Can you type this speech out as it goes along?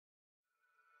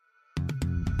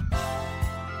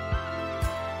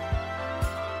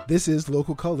This is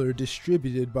Local Color,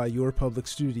 distributed by Your Public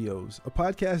Studios, a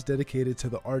podcast dedicated to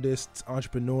the artists,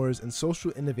 entrepreneurs, and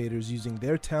social innovators using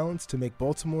their talents to make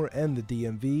Baltimore and the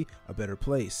DMV a better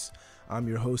place. I'm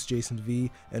your host, Jason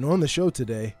V, and on the show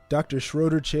today, Dr.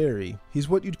 Schroeder Cherry. He's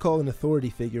what you'd call an authority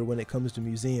figure when it comes to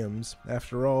museums.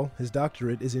 After all, his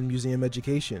doctorate is in museum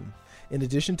education. In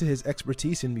addition to his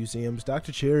expertise in museums,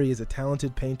 Dr. Cherry is a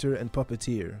talented painter and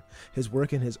puppeteer. His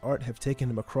work and his art have taken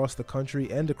him across the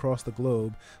country and across the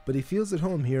globe, but he feels at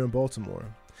home here in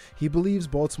Baltimore. He believes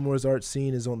Baltimore's art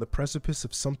scene is on the precipice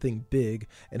of something big,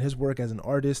 and his work as an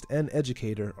artist and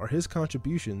educator are his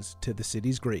contributions to the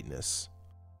city's greatness.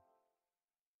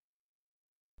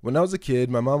 When I was a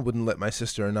kid, my mom wouldn't let my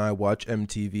sister and I watch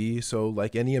MTV, so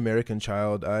like any American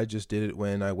child, I just did it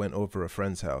when I went over a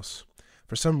friend's house.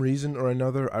 For some reason or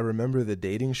another, I remember the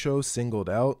dating show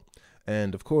Singled Out,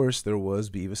 and of course, there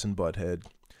was Beavis and Butthead.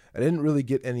 I didn't really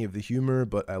get any of the humor,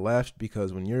 but I laughed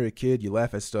because when you're a kid, you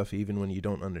laugh at stuff even when you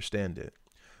don't understand it.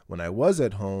 When I was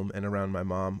at home and around my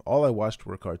mom, all I watched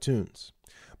were cartoons.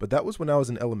 But that was when I was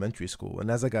in elementary school,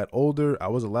 and as I got older, I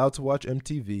was allowed to watch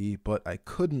MTV, but I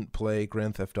couldn't play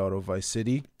Grand Theft Auto Vice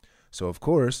City. So of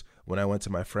course, when I went to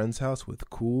my friend's house with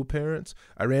cool parents,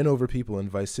 I ran over people in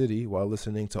Vice City while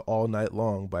listening to All Night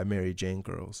Long by Mary Jane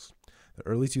Girls. The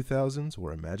early 2000s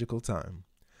were a magical time.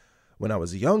 When I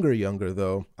was younger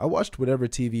though, I watched whatever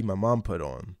TV my mom put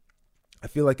on. I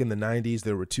feel like in the 90s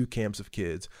there were two camps of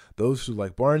kids, those who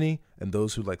like Barney and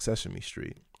those who like Sesame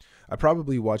Street. I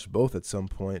probably watched both at some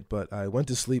point, but I went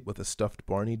to sleep with a stuffed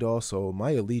Barney doll, so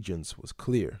my allegiance was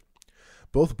clear.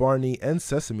 Both Barney and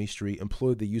Sesame Street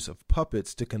employed the use of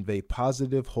puppets to convey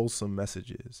positive, wholesome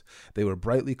messages. They were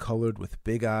brightly colored with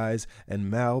big eyes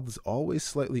and mouths always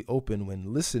slightly open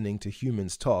when listening to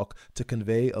humans talk to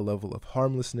convey a level of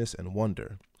harmlessness and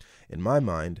wonder. In my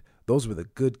mind, those were the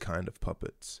good kind of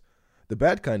puppets. The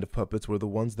bad kind of puppets were the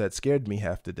ones that scared me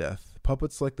half to death.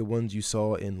 Puppets like the ones you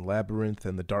saw in Labyrinth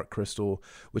and The Dark Crystal,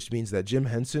 which means that Jim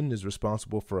Henson is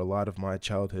responsible for a lot of my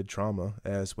childhood trauma,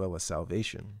 as well as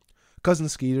salvation. Cousin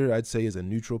Skeeter, I'd say, is a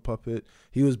neutral puppet.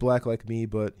 He was black like me,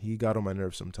 but he got on my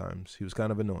nerves sometimes. He was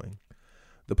kind of annoying.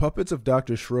 The puppets of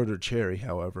Dr. Schroeder Cherry,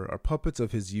 however, are puppets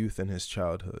of his youth and his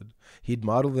childhood. He'd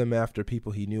model them after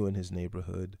people he knew in his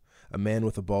neighborhood. A man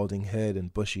with a balding head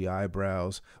and bushy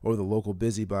eyebrows, or the local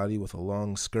busybody with a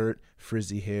long skirt,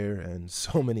 frizzy hair, and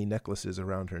so many necklaces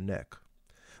around her neck.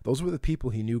 Those were the people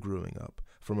he knew growing up.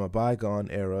 From a bygone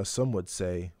era, some would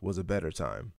say, was a better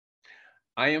time.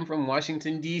 I am from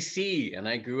Washington, D.C., and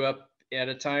I grew up at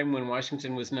a time when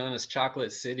Washington was known as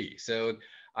Chocolate City. So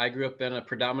I grew up in a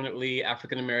predominantly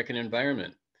African-American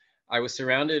environment. I was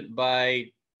surrounded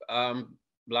by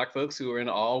Black folks who were in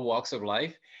all walks of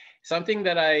life. Something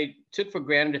that I took for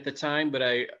granted at the time, but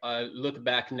I look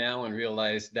back now and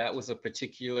realize that was a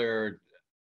particular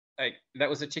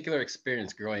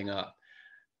experience growing up.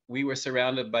 We were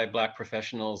surrounded by Black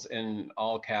professionals in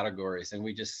all categories, and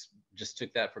we just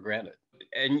took that for granted.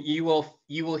 And you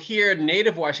will hear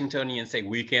native Washingtonians say,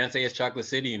 we can't say it's Chocolate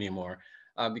City anymore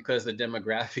because the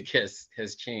demographic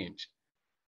has changed.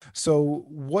 So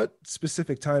what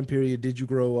specific time period did you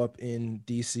grow up in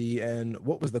DC, and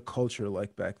what was the culture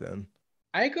like back then?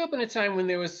 I grew up in a time when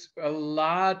there was a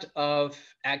lot of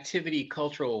activity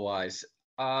cultural wise.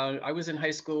 I was in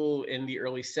high school in the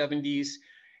early 70s,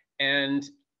 and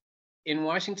in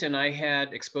Washington, I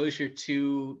had exposure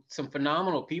to some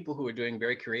phenomenal people who were doing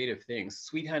very creative things.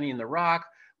 Sweet Honey in the Rock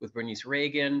with Bernice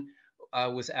Reagan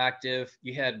was active.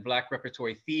 You had Black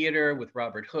Repertory Theater with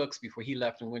Robert Hooks before he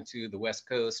left and went to the West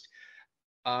Coast.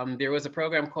 There was a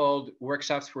program called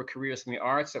Workshops for Careers in the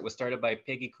Arts that was started by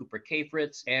Peggy Cooper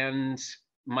Kafritz and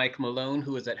Mike Malone,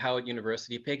 who was at Howard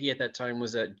University. Peggy at that time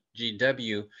was at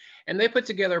GW. And they put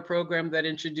together a program that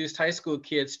introduced high school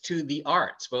kids to the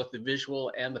arts, both the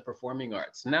visual and the performing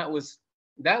arts. And that was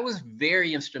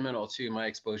very instrumental to my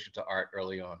exposure to art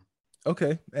early on.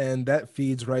 Okay, and that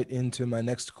feeds right into my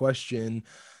next question.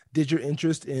 Did your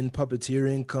interest in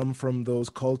puppeteering come from those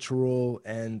cultural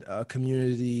and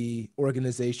community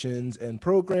organizations and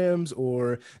programs,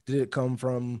 or did it come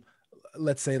from,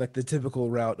 let's say, like the typical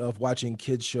route of watching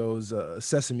kids shows,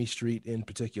 Sesame Street in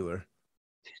particular?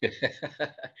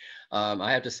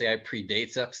 I have to say I predate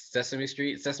Sesame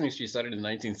Street. Sesame Street started in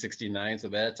 1969, so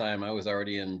by that time I was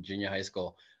already in junior high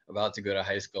school, about to go to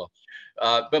high school.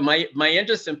 But my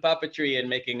interest in puppetry and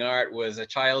making art was a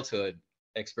childhood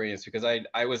experience because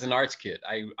I was an arts kid.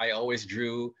 I always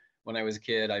drew when I was a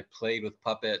kid. I played with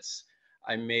puppets.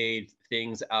 I made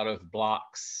things out of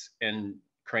blocks and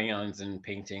crayons and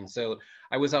painting. So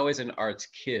I was always an arts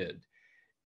kid.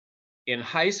 in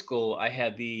high school, I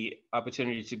had the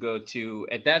opportunity to go to,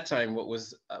 at that time, what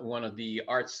was one of the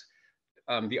arts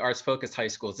focused high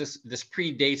schools. This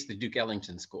predates the Duke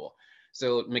Ellington School.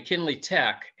 So McKinley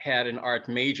Tech had an art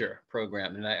major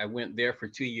program, and I went there for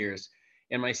 2 years.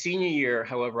 In my senior year,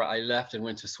 however, I left and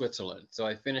went to Switzerland. So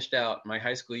I finished out my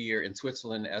high school year in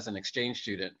Switzerland as an exchange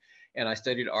student, and I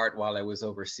studied art while I was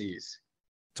overseas.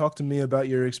 Talk to me about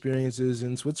your experiences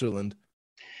in Switzerland.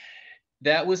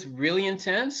 That was really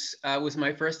intense. It was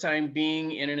my first time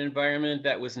being in an environment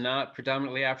that was not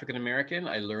predominantly African American.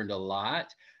 I learned a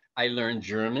lot. I learned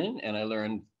German, and I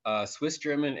learned Swiss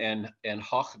German and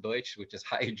Hochdeutsch, which is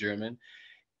High German.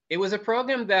 It was a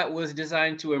program that was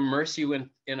designed to immerse you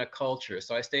in a culture.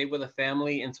 So I stayed with a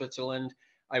family in Switzerland.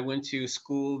 I went to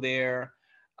school there.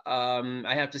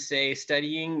 I have to say,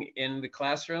 studying in the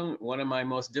classroom, one of my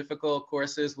most difficult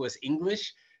courses was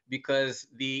English, because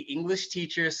the English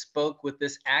teacher spoke with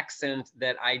this accent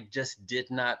that I just did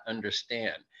not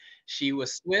understand. She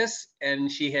was Swiss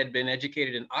and she had been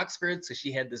educated in Oxford. So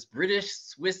she had this British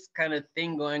Swiss kind of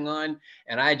thing going on,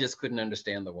 and I just couldn't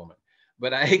understand the woman.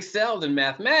 But I excelled in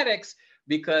mathematics,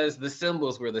 because the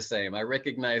symbols were the same. I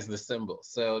recognized the symbols.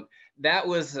 So that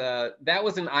was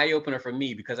an eye opener for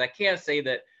me, because I can't say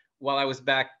that while I was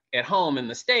back at home in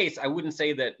the States, I wouldn't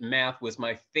say that math was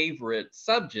my favorite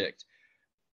subject.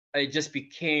 It just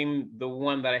became the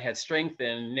one that I had strength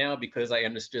in now because I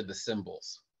understood the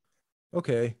symbols.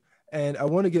 Okay. And I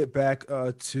want to get back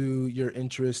to your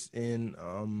interest in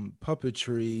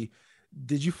puppetry.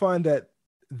 Did you find that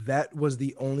that was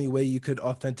the only way you could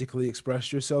authentically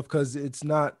express yourself? Because it's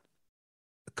not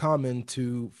common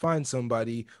to find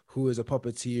somebody who is a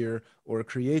puppeteer or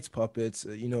creates puppets.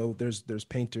 There's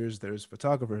painters, there's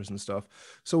photographers and stuff.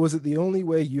 So was it the only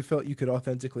way you felt you could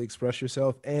authentically express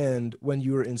yourself? And when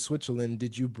you were in Switzerland,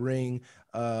 did you bring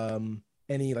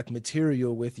any like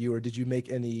material with you, or did you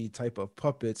make any type of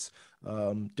puppets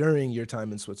during your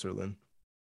time in Switzerland?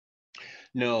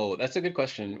 No, that's a good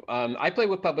question. I played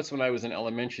with puppets when I was in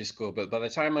elementary school, but by the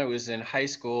time I was in high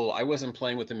school, I wasn't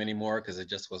playing with them anymore because it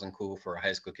just wasn't cool for a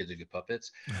high school kid to do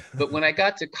puppets. But when I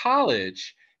got to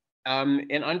college,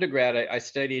 in undergrad, I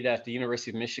studied at the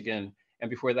University of Michigan, and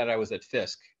before that, I was at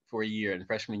Fisk for a year in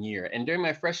freshman year. And during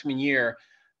my freshman year,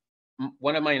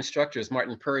 one of my instructors,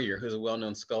 Martin Puryear, who's a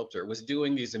well-known sculptor, was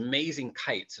doing these amazing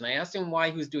kites. And I asked him why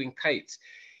he was doing kites.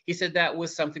 He said that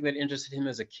was something that interested him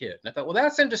as a kid. And I thought, well,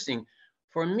 that's interesting.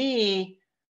 For me,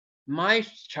 my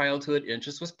childhood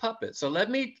interest was puppets. So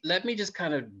let me just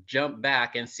kind of jump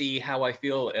back and see how I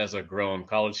feel as a grown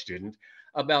college student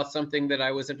about something that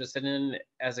I was interested in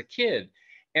as a kid.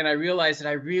 And I realized that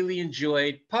I really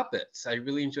enjoyed puppets. I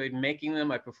really enjoyed making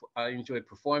them. I enjoyed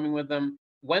performing with them.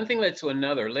 One thing led to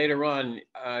another. Later on,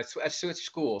 I switched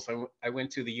schools. I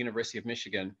went to the University of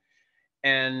Michigan,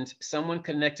 and someone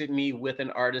connected me with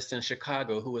an artist in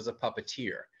Chicago who was a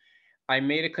puppeteer. I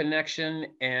made a connection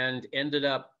and ended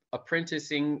up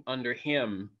apprenticing under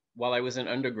him while I was in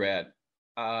undergrad.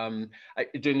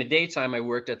 During the daytime, I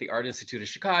worked at the Art Institute of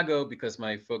Chicago because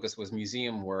my focus was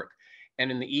museum work. And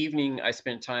in the evening, I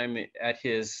spent time at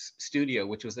his studio,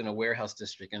 which was in a warehouse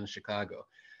district in Chicago.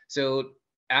 So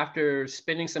after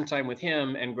spending some time with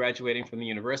him and graduating from the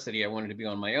university, I wanted to be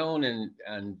on my own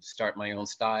and start my own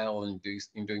style and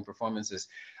doing performances.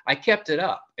 I kept it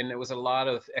up, and there was a lot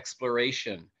of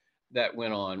exploration that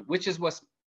went on, which is what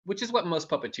most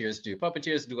puppeteers do.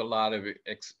 Puppeteers do a lot of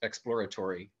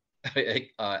exploratory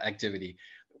activity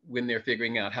when they're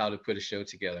figuring out how to put a show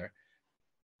together.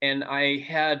 And I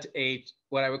had a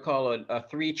what I would call a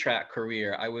three-track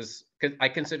career. I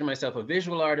consider myself a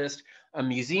visual artist, a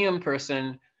museum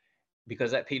person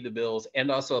because that paid the bills,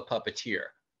 and also a puppeteer.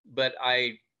 But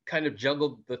I kind of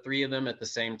juggled the three of them at the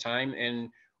same time. And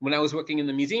when I was working in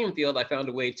the museum field, I found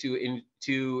a way to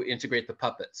integrate the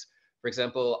puppets. For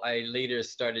example, I later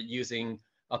started using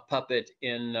a puppet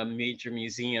in a major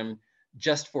museum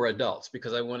just for adults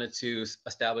because I wanted to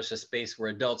establish a space where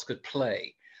adults could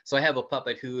play. So I have a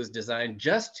puppet who is designed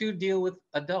just to deal with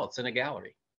adults in a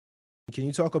gallery. Can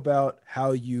you talk about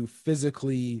how you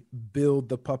physically build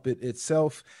the puppet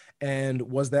itself? And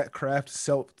was that craft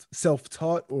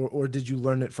self-taught, or did you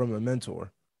learn it from a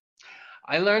mentor?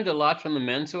 I learned a lot from the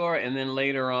mentor, and then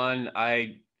later on,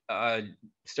 I uh,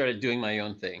 started doing my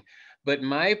own thing. But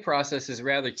my process is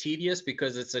rather tedious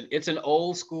because it's an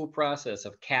old school process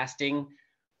of casting,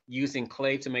 using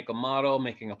clay to make a model,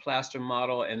 making a plaster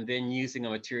model, and then using a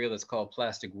material that's called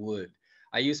plastic wood.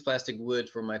 I use plastic wood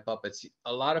for my puppets.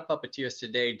 A lot of puppeteers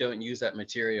today don't use that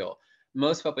material.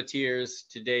 Most puppeteers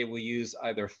today will use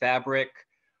either fabric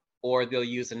or they'll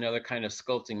use another kind of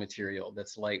sculpting material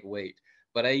that's lightweight.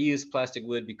 But I use plastic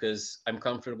wood because I'm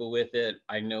comfortable with it.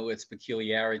 I know its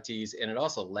peculiarities, and it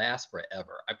also lasts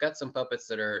forever. I've got some puppets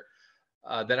that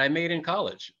I made in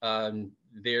college.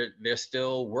 They're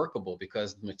still workable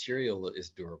because the material is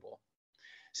durable.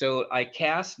 So I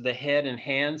cast the head and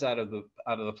hands out of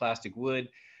the plastic wood.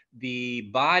 The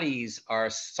bodies are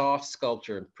soft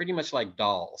sculpture, pretty much like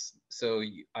dolls. So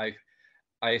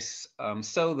I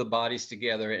sew the bodies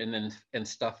together and then and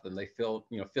stuff them. They fill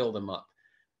them up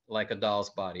like a doll's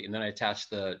body, and then I attach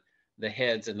the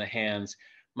heads and the hands.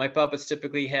 My puppets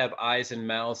typically have eyes and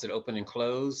mouths that open and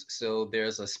close. So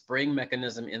there's a spring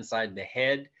mechanism inside the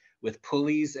head with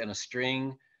pulleys and a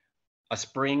spring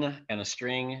and a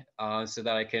string, so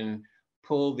that I can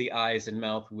pull the eyes and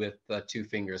mouth with two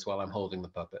fingers while I'm holding the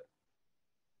puppet.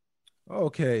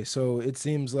 Okay, so it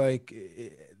seems like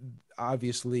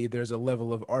obviously there's a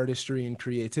level of artistry and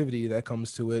creativity that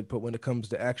comes to it, but when it comes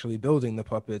to actually building the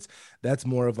puppets, that's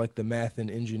more of like the math and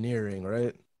engineering,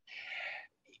 right?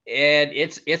 And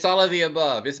it's all of the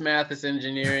above. It's math, it's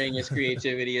engineering, it's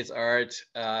creativity, it's art.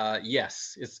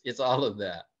 Yes, it's all of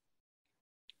that.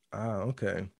 Ah,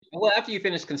 okay. Well, after you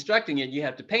finish constructing it, you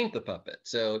have to paint the puppet.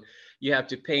 So you have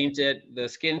to paint it the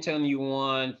skin tone you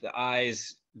want, the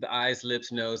eyes,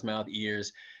 lips, nose, mouth,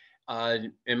 ears.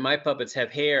 And my puppets have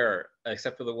hair,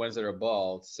 except for the ones that are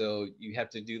bald. So you have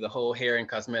to do the whole hair and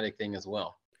cosmetic thing as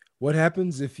well. What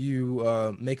happens if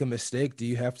you make a mistake? Do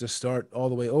you have to start all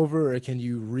the way over, or can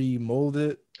you remold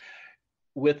it?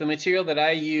 With the material that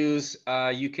I use,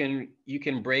 you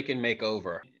can break and make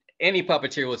over. Any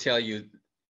puppeteer will tell you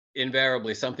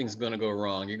invariably something's going to go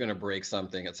wrong. You're going to break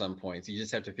something at some point. So you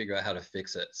just have to figure out how to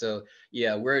fix it. So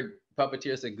yeah, we're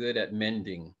puppeteers are good at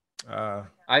mending. Uh,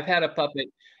 I've had a puppet.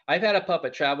 I've had a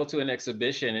puppet travel to an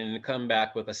exhibition and come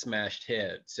back with a smashed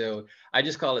head. So I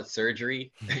just call it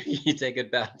surgery. you take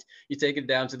it back. You take it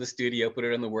down to the studio, put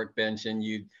it on the workbench, and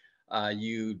you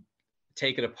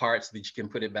take it apart so that you can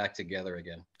put it back together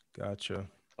again, gotcha.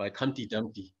 like Humpty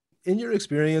Dumpty. In your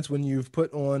experience, when you've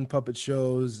put on puppet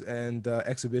shows and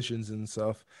exhibitions and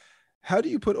stuff, how do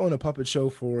you put on a puppet show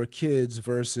for kids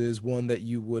versus one that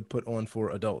you would put on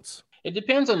for adults? It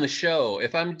depends on the show.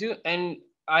 If I'm doing, and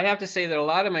I have to say that a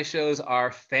lot of my shows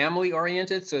are family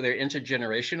oriented, so they're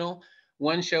intergenerational.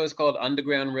 One show is called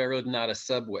Underground Railroad, Not a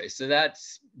Subway. So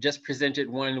that's just presented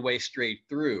one way straight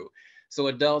through. So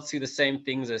adults see the same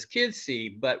things as kids see,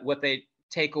 but what they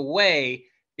take away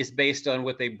is based on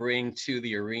what they bring to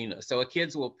the arena. So the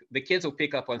kids will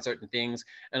pick up on certain things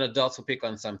and adults will pick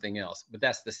on something else, but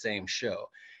that's the same show.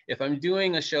 If I'm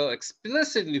doing a show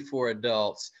explicitly for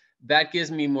adults, that gives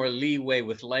me more leeway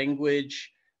with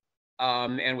language,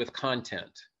 and with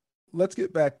content. Let's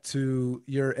get back to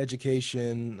your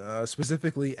education,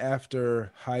 specifically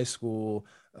after high school.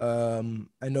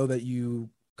 I know that you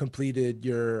completed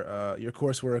your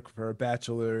coursework for a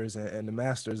bachelor's and a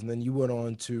master's, and then you went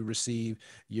on to receive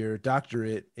your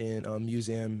doctorate in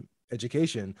museum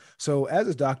education. So, as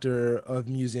a doctor of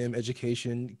museum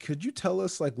education, could you tell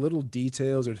us like little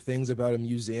details or things about a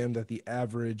museum that the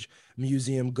average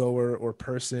museum goer or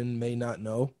person may not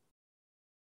know?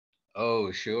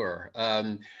 Oh, sure.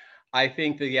 I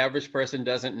think the average person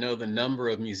doesn't know the number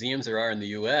of museums there are in the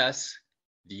US.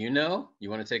 Do you know? You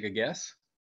want to take a guess?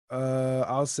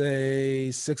 I'll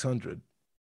say 600.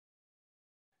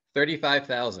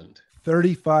 35,000.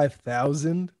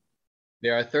 35,000?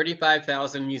 There are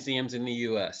 35,000 museums in the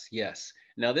US, yes.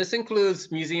 Now, this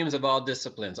includes museums of all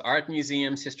disciplines: art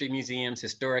museums, history museums,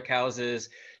 historic houses.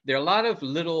 There are a lot of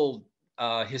little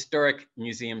historic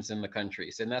museums in the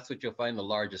countries, and that's what you'll find the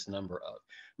largest number of.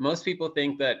 Most people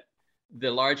think that the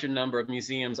larger number of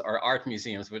museums are art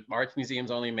museums, but art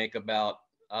museums only make about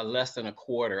less than a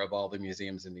quarter of all the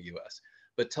museums in the US.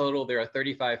 But total, there are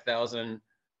 35,000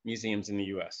 museums in the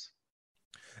US.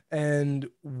 And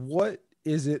what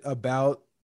is it about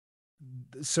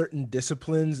certain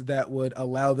disciplines that would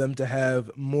allow them to have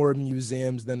more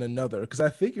museums than another? Because I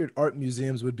figured art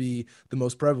museums would be the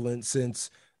most prevalent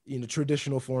since,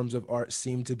 traditional forms of art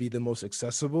seem to be the most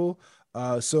accessible.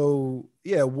 So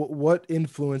yeah, what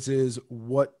influences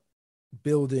what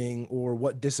building or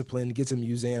what discipline gets a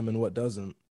museum and what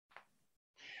doesn't?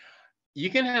 You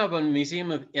can have a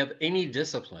museum of any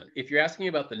discipline. If you're asking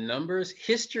about the numbers,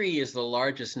 history is the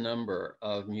largest number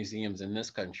of museums in this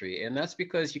country. And that's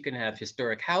because you can have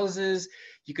historic houses.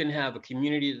 You can have a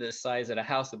community that decides that a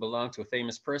house that belonged to a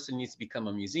famous person needs to become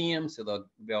a museum. So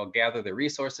they'll gather their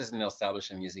resources and they'll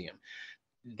establish a museum.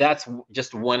 That's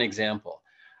just one example.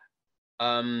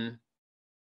 Um,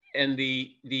 and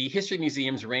the history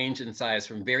museums range in size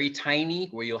from very tiny,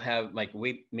 where you'll have like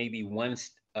maybe one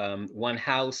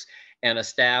house and a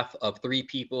staff of 3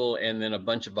 people, and then a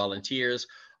bunch of volunteers,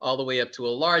 all the way up to a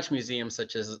large museum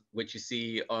such as what you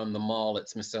see on the mall at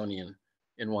Smithsonian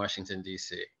in Washington,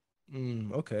 D.C.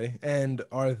 Okay. And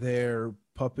are there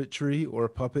puppetry or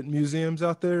puppet museums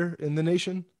out there in the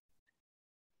nation?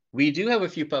 We do have a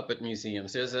few puppet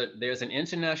museums. There's an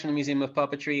International Museum of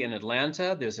Puppetry in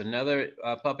Atlanta. There's another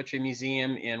puppetry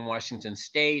museum in Washington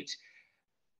State.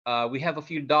 We have a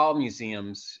few doll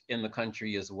museums in the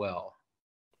country as well.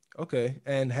 Okay.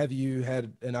 And have you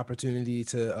had an opportunity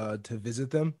to visit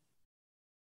them?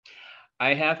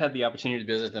 I have had the opportunity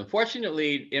to visit them.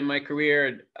 Fortunately, in my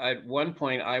career, at one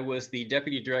point, I was the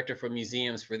deputy director for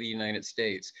museums for the United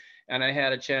States, and I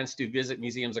had a chance to visit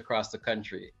museums across the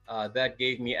country. That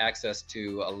gave me access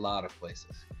to a lot of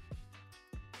places.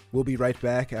 We'll be right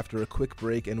back after a quick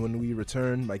break, and when we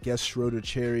return, my guest Schroeder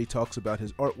Cherry talks about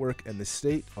his artwork and the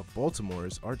state of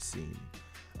Baltimore's art scene.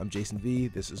 I'm Jason V.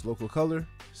 This is Local Color.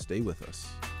 Stay with us.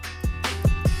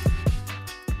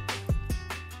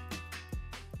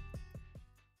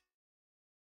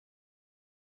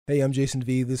 Hey, I'm Jason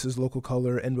V. This is Local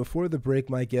Color, and before the break,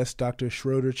 my guest, Dr.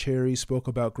 Schroeder Cherry, spoke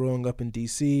about growing up in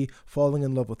D.C., falling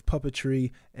in love with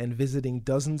puppetry, and visiting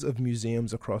dozens of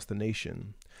museums across the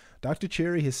nation. Dr.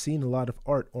 Cherry has seen a lot of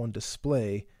art on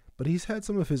display, but he's had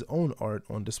some of his own art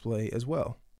on display as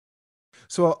well.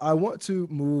 So I want to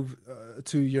move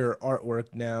to your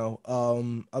artwork now.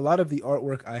 A lot of the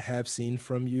artwork I have seen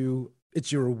from you, it's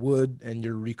your wood and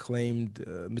your reclaimed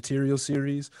material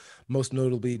series, most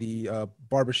notably the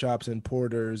Barbershops and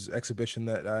Porters exhibition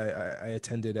that I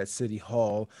attended at City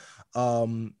Hall.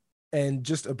 Um, and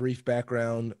just a brief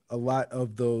background, a lot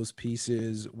of those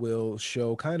pieces will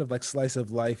show kind of like slice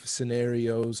of life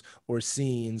scenarios or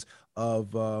scenes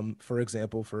of, for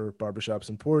example, for Barbershops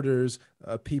and Porters,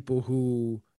 people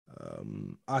who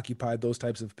occupied those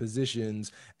types of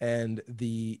positions and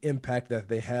the impact that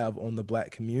they have on the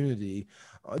Black community.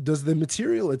 Does the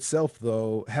material itself,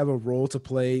 though, have a role to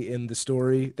play in the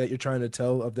story that you're trying to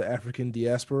tell of the African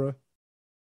diaspora?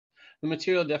 The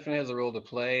material definitely has a role to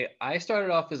play. I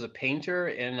started off as a painter,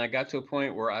 and I got to a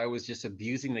point where I was just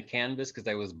abusing the canvas because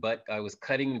I was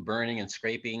cutting, burning, and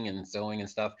scraping and sewing and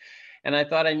stuff. And I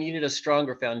thought I needed a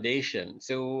stronger foundation.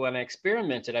 So when I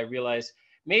experimented, I realized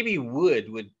maybe wood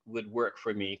would work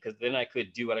for me, because then I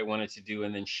could do what I wanted to do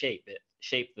and then shape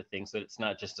the thing so that it's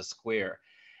not just a square.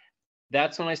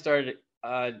 That's when I started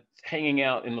hanging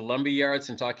out in the lumber yards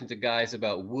and talking to guys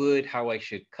about wood, how I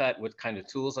should cut, what kind of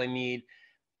tools I need.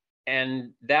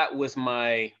 And that was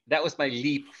my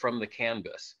leap from the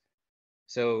canvas.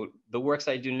 So the works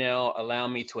I do now allow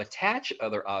me to attach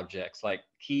other objects like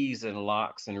keys and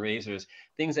locks and razors,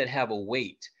 things that have a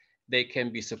weight. They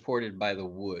can be supported by the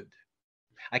wood.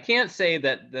 I can't say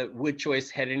that the wood choice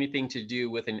had anything to do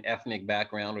with an ethnic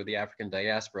background or the African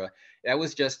diaspora. That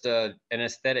was just an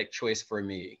aesthetic choice for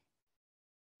me,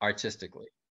 artistically.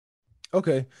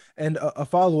 Okay. And a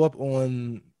follow up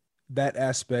on that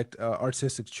aspect,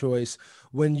 artistic choice.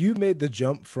 When you made the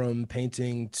jump from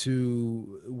painting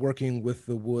to working with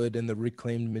the wood and the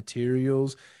reclaimed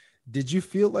materials, did you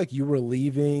feel like you were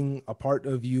leaving a part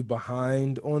of you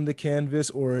behind on the canvas,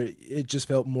 or it just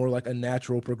felt more like a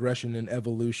natural progression and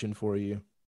evolution for you?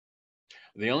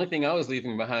 The only thing I was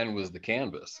leaving behind was the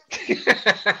canvas.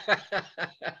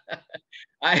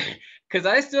 I because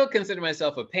I still consider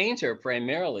myself a painter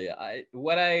primarily.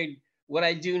 What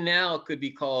I do now could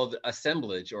be called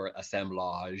assemblage or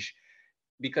assemblage,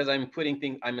 because I'm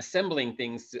assembling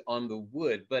things on the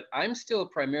wood, but I'm still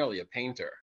primarily a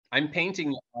painter. I'm painting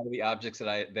a lot of the objects that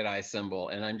I assemble,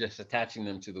 and I'm just attaching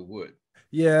them to the wood.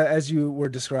 Yeah, as you were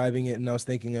describing it and I was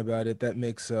thinking about it, that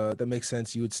makes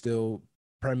sense. You would still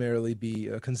primarily be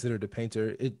considered a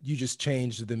painter. You just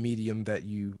changed the medium that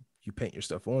you paint your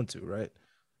stuff onto, right?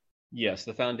 Yes,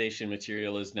 the foundation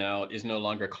material is no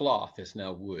longer cloth, it's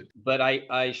now wood. But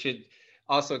I should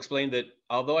also explain that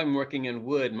although I'm working in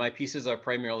wood, my pieces are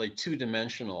primarily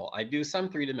two-dimensional. I do some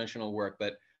three-dimensional work,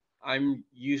 but I'm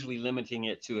usually limiting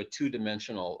it to a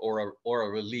two-dimensional or a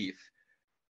relief.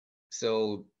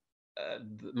 So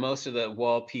most of the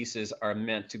wall pieces are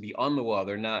meant to be on the wall.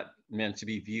 They're not meant to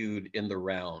be viewed in the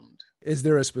round. Is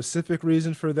there a specific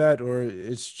reason for that, or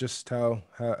it's just how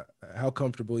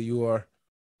comfortable you are?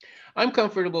 I'm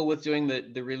comfortable with doing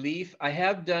the relief.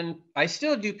 I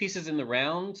still do pieces in the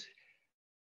round.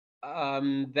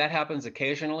 That happens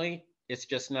occasionally. It's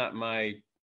just not my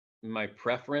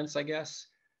preference, I guess.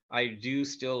 I do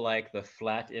still like the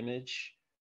flat image.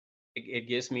 It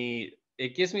gives me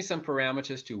some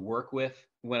parameters to work with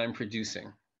when I'm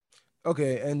producing.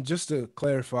 Okay, and just to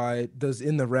clarify, does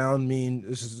in the round mean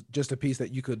this is just a piece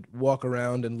that you could walk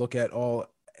around and look at all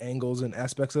angles and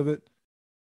aspects of it?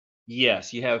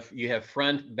 Yes, you have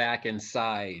front, back, and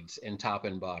sides, and top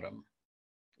and bottom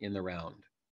in the round.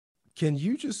 Can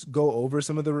you just go over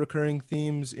some of the recurring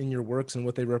themes in your works and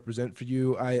what they represent for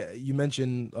you? You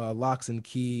mentioned locks and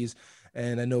keys,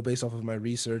 and I know based off of my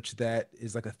research that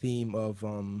is like a theme of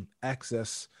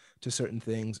access to certain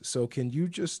things. So can you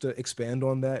just expand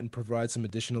on that and provide some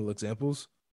additional examples?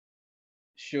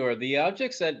 Sure. The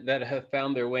objects that have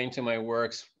found their way into my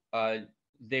works,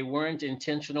 they weren't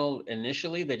intentional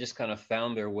initially. They just kind of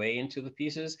found their way into the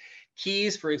pieces.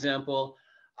 Keys, for example,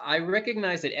 I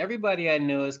recognize that everybody I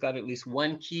know has got at least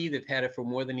one key. They've had it for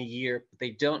more than a year, but they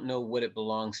don't know what it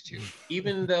belongs to.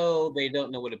 Even though they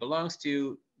don't know what it belongs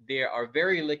to, they are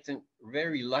very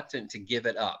reluctant to give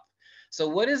it up. So,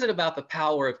 what is it about the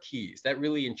power of keys that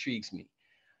really intrigues me?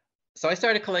 So I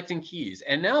started collecting keys,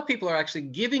 and now people are actually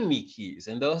giving me keys,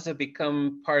 and those have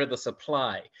become part of the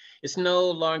supply. It's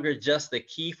no longer just the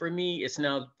key for me, it's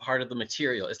now part of the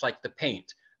material. It's like the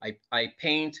paint. I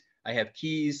paint, I have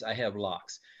keys, I have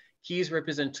locks. Keys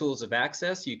represent tools of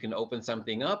access. You can open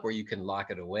something up or you can lock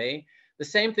it away. The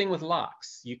same thing with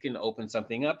locks. You can open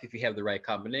something up if you have the right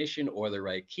combination or the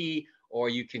right key, or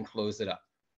you can close it up.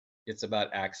 It's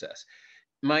about access.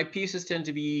 My pieces tend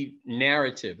to be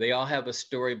narrative. They all have a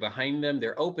story behind them.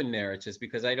 They're open narratives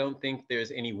because I don't think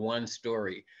there's any one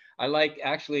story. I like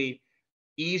actually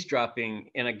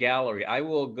eavesdropping in a gallery. I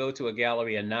will go to a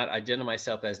gallery and not identify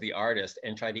myself as the artist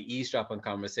and try to eavesdrop on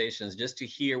conversations just to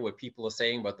hear what people are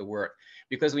saying about the work.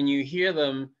 Because when you hear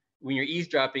them, when you're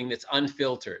eavesdropping, it's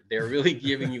unfiltered. They're really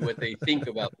giving you what they think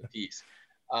about the piece.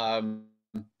 Um,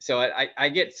 so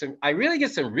I really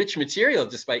get some rich material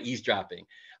just by eavesdropping.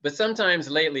 But sometimes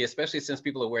lately, especially since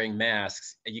people are wearing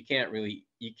masks, you can't really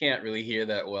hear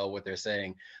that well what they're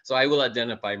saying. So I will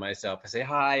identify myself. I say,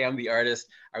 "Hi, I'm the artist.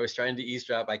 I was trying to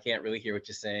eavesdrop. I can't really hear what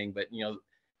you're saying, but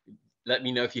let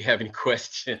me know if you have any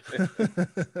questions."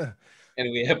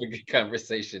 And we have a good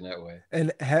conversation that way.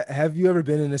 And have you ever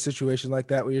been in a situation like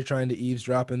that where you're trying to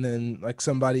eavesdrop and then like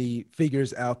somebody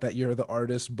figures out that you're the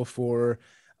artist before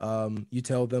you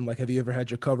tell them? Like, have you ever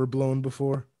had your cover blown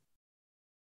before?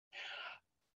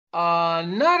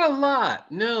 Not a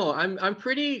lot. No, I'm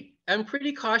pretty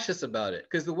cautious about it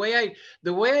because the way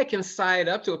I can side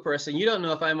up to a person, you don't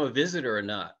know if I'm a visitor or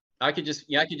not. I could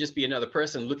just be another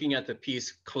person looking at the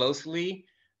piece closely,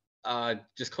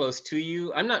 just close to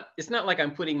you. It's not like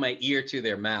I'm putting my ear to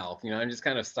their mouth. I'm just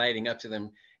kind of siding up to them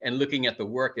and looking at the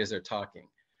work as they're talking.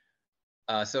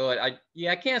 So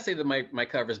yeah, I can't say that my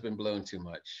cover's been blown too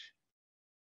much,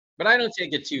 but I don't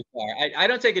take it too far. I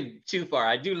don't take it too far.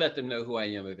 I do let them know who I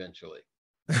am eventually.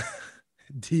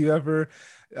 Do you ever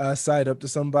side up to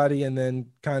somebody and then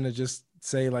kind of just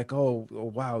say like, oh,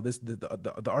 wow,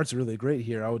 the art's really great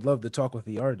here. I would love to talk with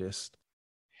the artist."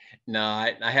 No,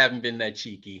 I haven't been that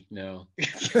cheeky. No.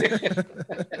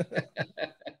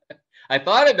 I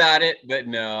thought about it, but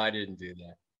no, I didn't do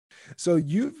that. So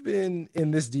you've been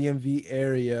in this DMV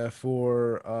area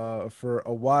for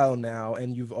a while now,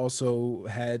 and you've also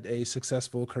had a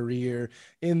successful career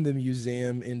in the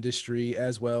museum industry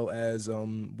as well as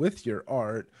with your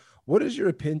art. What is your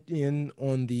opinion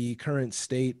on the current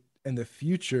state and the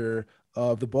future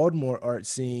of the Baltimore art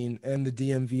scene and the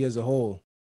DMV as a whole?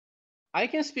 I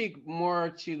can speak more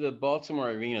to the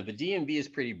Baltimore arena. The DMV is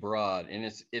pretty broad, and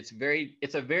it's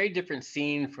a very different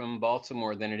scene from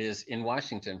Baltimore than it is in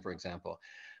Washington, for example.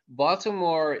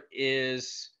 Baltimore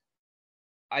is,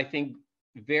 I think,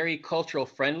 very cultural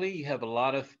friendly. You have a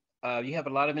lot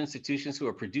of institutions who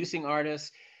are producing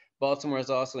artists. Baltimore is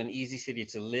also an easy city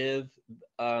to live.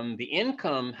 The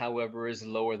income, however, is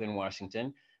lower than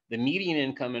Washington. The median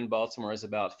income in Baltimore is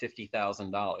about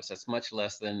 $50,000. That's much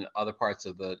less than other parts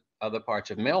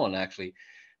of Maryland, actually,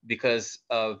 because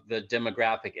of the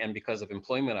demographic and because of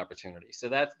employment opportunities. So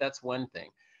that's one thing.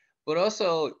 But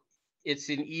also, it's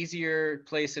an easier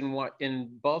place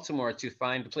in Baltimore to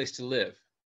find a place to live.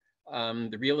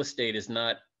 The real estate is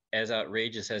not as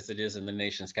outrageous as it is in the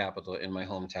nation's capital in my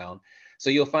hometown. So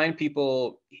you'll find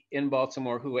people in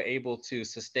Baltimore who are able to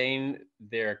sustain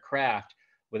their craft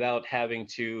without having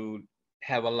to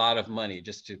have a lot of money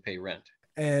just to pay rent.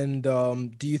 And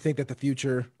do you think that the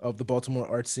future of the Baltimore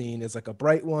art scene is like a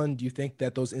bright one? Do you think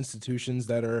that those institutions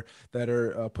that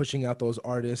are pushing out those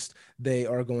artists, they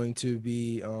are going to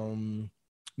be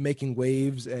making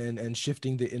waves and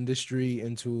shifting the industry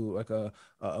into like a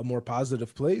more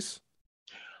positive place?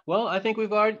 Well, I think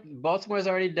Baltimore's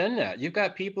already done that. You've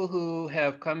got people who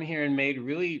have come here and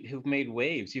who've made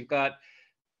waves. You've got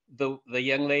the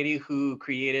young lady who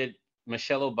created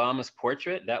Michelle Obama's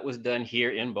portrait that was done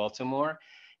here in Baltimore.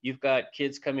 You've got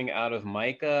kids coming out of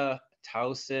Micah,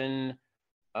 Towson,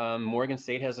 Morgan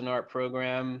State has an art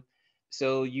program.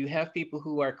 So you have people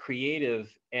who are creative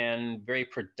and very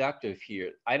productive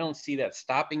here. I don't see that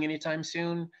stopping anytime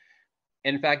soon.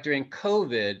 In fact, during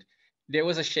COVID, there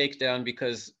was a shakedown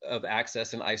because of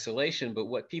access and isolation. But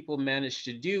what people managed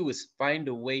to do was find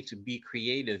a way to be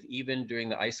creative even during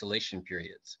the isolation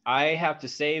periods. I have to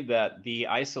say that the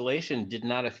isolation did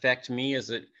not affect me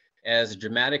as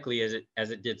dramatically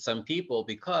as it did some people,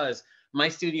 because my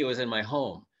studio is in my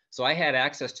home. So I had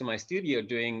access to my studio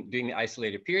during the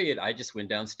isolated period. I just went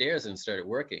downstairs and started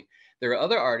working. There are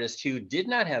other artists who did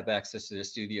not have access to their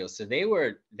studios, so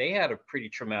they had a pretty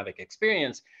traumatic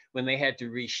experience when they had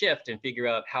to reshift and figure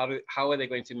out how are they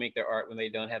going to make their art when they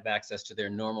don't have access to their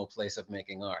normal place of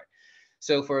making art.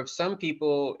 So for some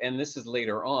people, and this is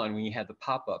later on when you had the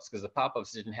pop-ups, because the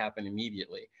pop-ups didn't happen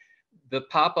immediately. The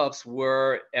pop-ups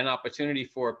were an opportunity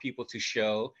for people to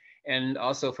show, and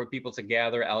also for people to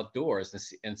gather outdoors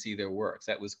and see their works.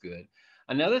 That was good.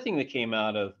 Another thing that came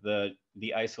out of the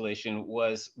isolation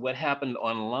was what happened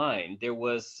online. There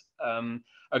was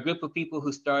a group of people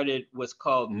who started what's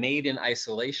called Made in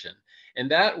Isolation. And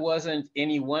that wasn't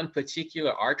any one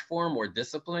particular art form or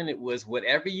discipline. It was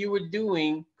whatever you were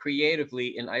doing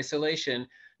creatively in isolation,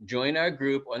 join our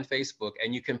group on Facebook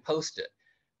and you can post it.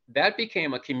 That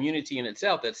became a community in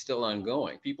itself that's still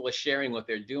ongoing. People are sharing what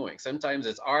they're doing. Sometimes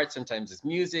it's art, sometimes it's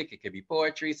music, it could be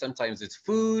poetry, sometimes it's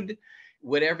food.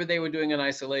 Whatever they were doing in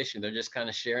isolation, they're just kind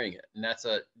of sharing it. And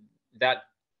that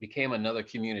became another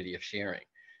community of sharing.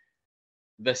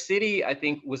 The city, I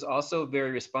think, was also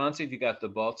very responsive. You got the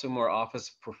Baltimore Office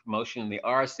of Promotion in the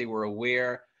Arts. They were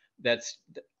aware that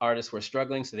artists were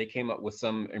struggling, so they came up with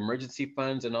some emergency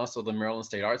funds, and also the Maryland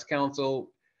State Arts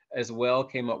Council as well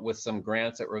came up with some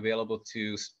grants that were available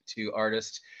to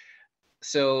artists.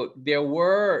 So there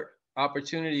were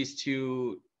opportunities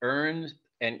to earn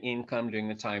an income during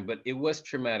the time, but it was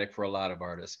traumatic for a lot of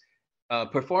artists.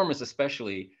 Performers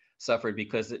especially suffered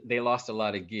because they lost a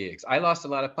lot of gigs. I lost a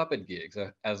lot of puppet gigs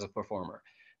as a performer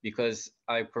because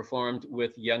I performed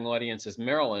with young audiences in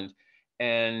Maryland,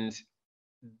 and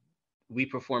we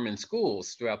perform in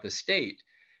schools throughout the state.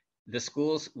 The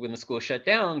schools, when the school shut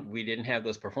down, we didn't have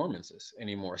those performances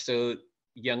anymore. So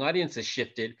young audiences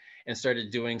shifted and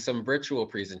started doing some virtual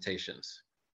presentations.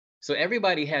 So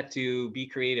everybody had to be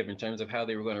creative in terms of how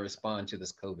they were going to respond to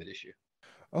this COVID issue.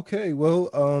 Okay, well,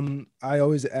 I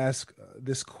always ask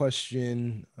this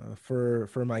question for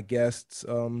my guests.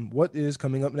 What is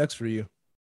coming up next for you?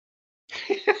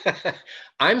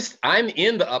 I'm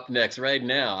in the up next right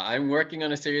now. I'm working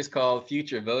on a series called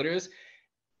Future Voters,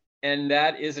 and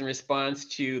that is in response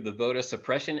to the voter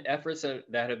suppression efforts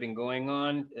that have been going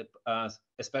on,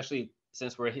 especially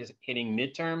since we're hitting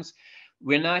midterms.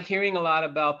 We're not hearing a lot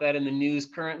about that in the news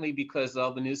currently because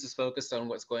all the news is focused on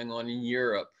what's going on in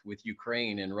Europe with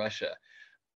Ukraine and Russia.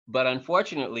 But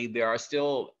unfortunately, there are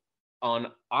still, on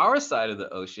our side of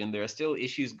the ocean, there are still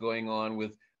issues going on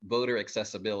with voter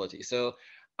accessibility. So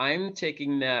I'm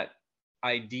taking that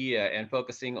idea and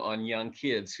focusing on young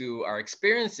kids who are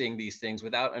experiencing these things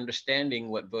without understanding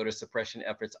what voter suppression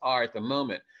efforts are at the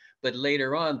moment. But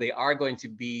later on, they are going to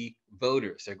be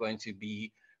voters. They're going to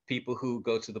be people who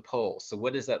go to the polls. So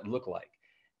what does that look like?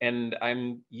 And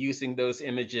I'm using those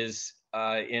images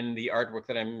in the artwork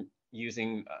that I'm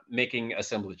using, making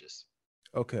assemblages.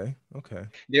 Okay.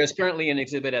 There's currently an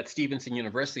exhibit at Stevenson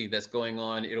University that's going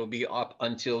on. It'll be up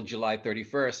until July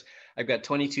 31st. I've got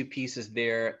 22 pieces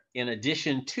there, in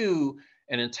addition to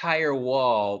an entire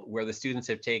wall where the students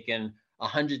have taken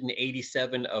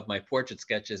 187 of my portrait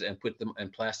sketches and put them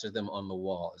and plastered them on the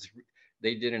walls.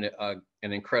 They did an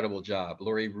incredible job.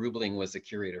 Lori Rubling was the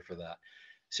curator for that.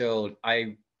 So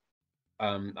I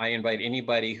invite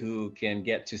anybody who can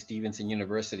get to Stevenson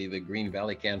University, the Green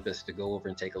Valley campus, to go over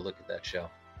and take a look at that show.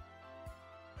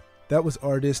 That was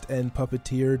artist and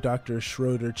puppeteer Dr.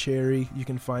 Schroeder Cherry. You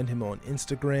can find him on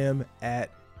Instagram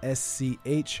at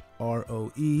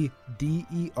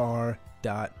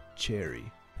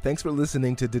SCHROEDER.Cherry. Thanks for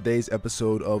listening to today's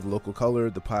episode of Local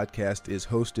Color. The podcast is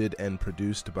hosted and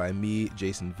produced by me,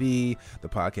 Jason V. The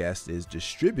podcast is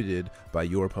distributed by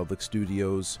Your Public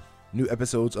Studios. New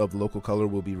episodes of Local Color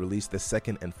will be released the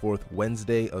second and fourth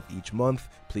Wednesday of each month.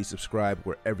 Please subscribe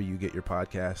wherever you get your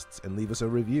podcasts and leave us a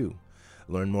review.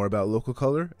 Learn more about Local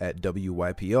Color at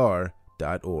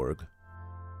WYPR.org.